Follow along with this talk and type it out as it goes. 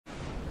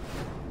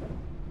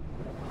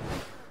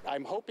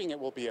I'm hoping it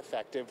will be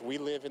effective. We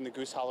live in the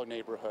Goose Hollow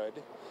neighborhood,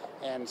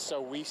 and so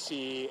we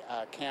see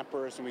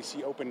campers and we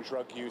see open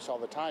drug use all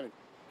the time.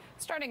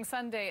 Starting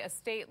Sunday, a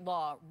state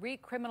law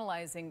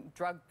recriminalizing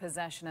drug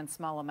possession in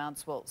small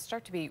amounts will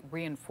start to be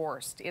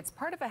reinforced. It's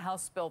part of a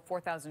House Bill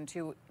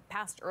 4002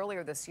 passed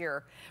earlier this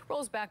year,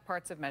 rolls back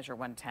parts of Measure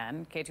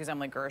 110. K2's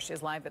Emily Gersh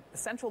is live at the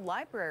Central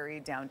Library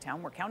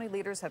downtown, where county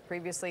leaders have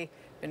previously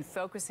been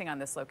focusing on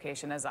this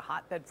location as a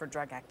hotbed for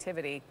drug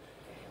activity.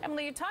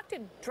 Emily, you talked to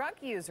drug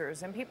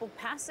users and people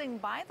passing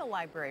by the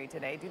library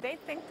today. Do they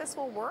think this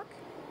will work?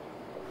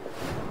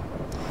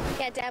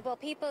 Yeah, Deb, well,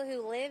 people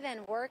who live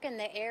and work in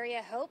the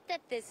area hope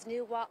that this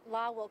new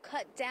law will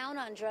cut down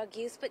on drug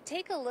use. But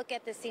take a look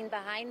at the scene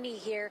behind me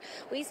here.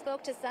 We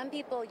spoke to some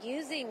people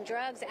using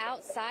drugs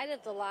outside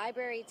of the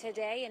library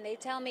today, and they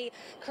tell me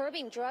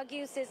curbing drug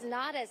use is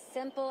not as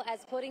simple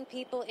as putting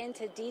people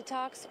into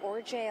detox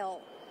or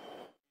jail.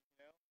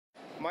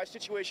 My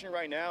situation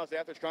right now is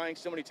after trying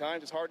so many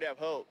times, it's hard to have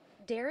hope.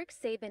 Derek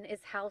Sabin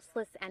is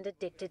houseless and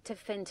addicted to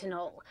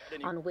fentanyl.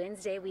 On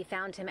Wednesday, we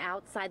found him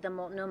outside the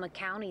Multnomah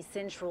County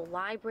Central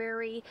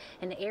Library,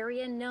 an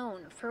area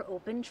known for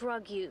open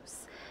drug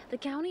use. The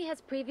county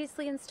has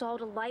previously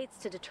installed lights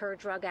to deter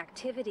drug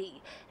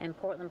activity, and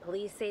Portland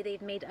police say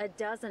they've made a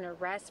dozen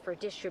arrests for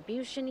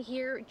distribution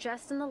here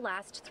just in the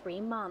last 3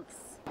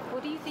 months.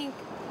 What do you think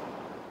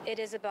it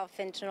is about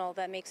fentanyl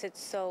that makes it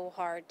so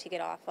hard to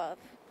get off of?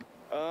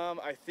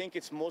 I think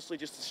it's mostly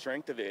just the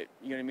strength of it.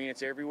 You know what I mean?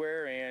 It's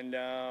everywhere,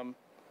 and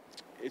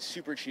it's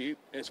super cheap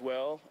as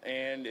well,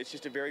 and it's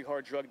just a very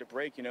hard drug to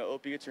break. You know,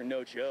 opiates are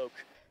no joke.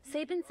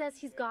 Sabin says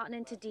he's gotten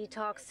into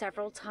detox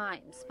several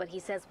times, but he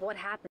says what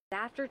happens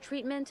after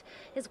treatment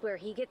is where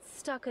he gets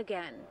stuck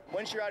again.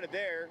 Once you're out of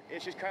there,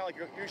 it's just kind of like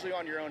you're usually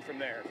on your own from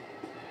there.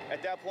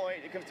 At that point,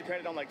 it becomes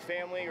dependent on like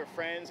family or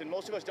friends, and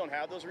most of us don't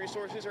have those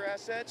resources or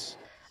assets.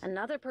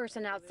 Another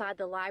person outside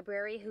the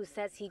library who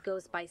says he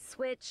goes by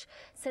Switch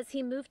says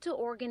he moved to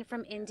Oregon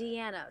from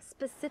Indiana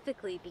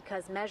specifically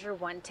because Measure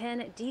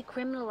 110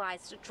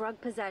 decriminalized drug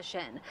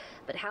possession.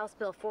 But House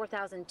Bill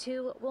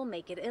 4002 will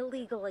make it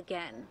illegal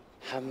again.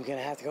 I'm going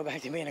to have to go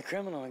back to being a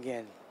criminal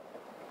again.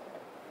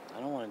 I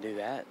don't want to do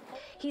that.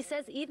 He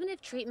says even if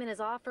treatment is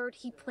offered,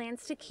 he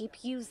plans to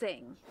keep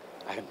using.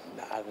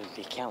 I would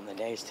be counting the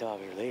days till I'll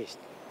be released.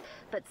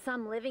 But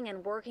some living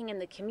and working in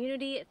the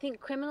community think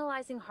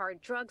criminalizing hard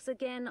drugs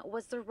again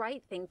was the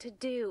right thing to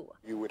do.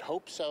 You would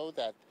hope so,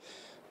 that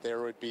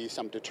there would be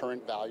some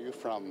deterrent value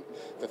from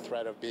the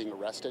threat of being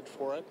arrested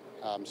for it,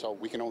 so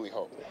we can only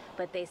hope.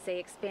 But they say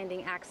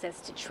expanding access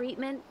to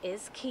treatment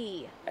is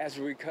key. As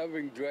a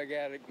recovering drug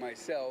addict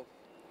myself,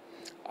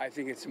 I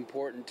think it's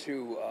important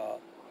to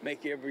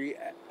make every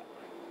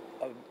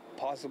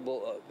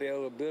possible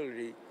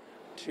availability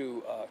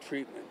to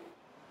treatment.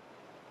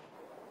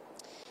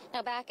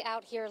 Now back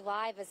out here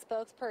live, a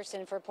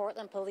spokesperson for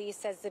Portland Police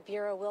says the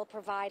Bureau will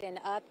provide an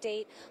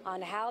update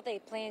on how they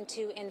plan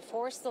to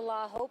enforce the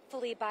law,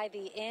 hopefully by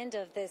the end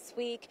of this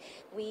week.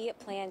 We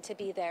plan to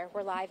be there.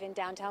 We're live in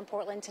downtown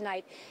Portland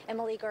tonight.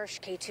 Emily Gersh,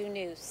 K2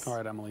 News. All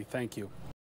right, Emily, thank you.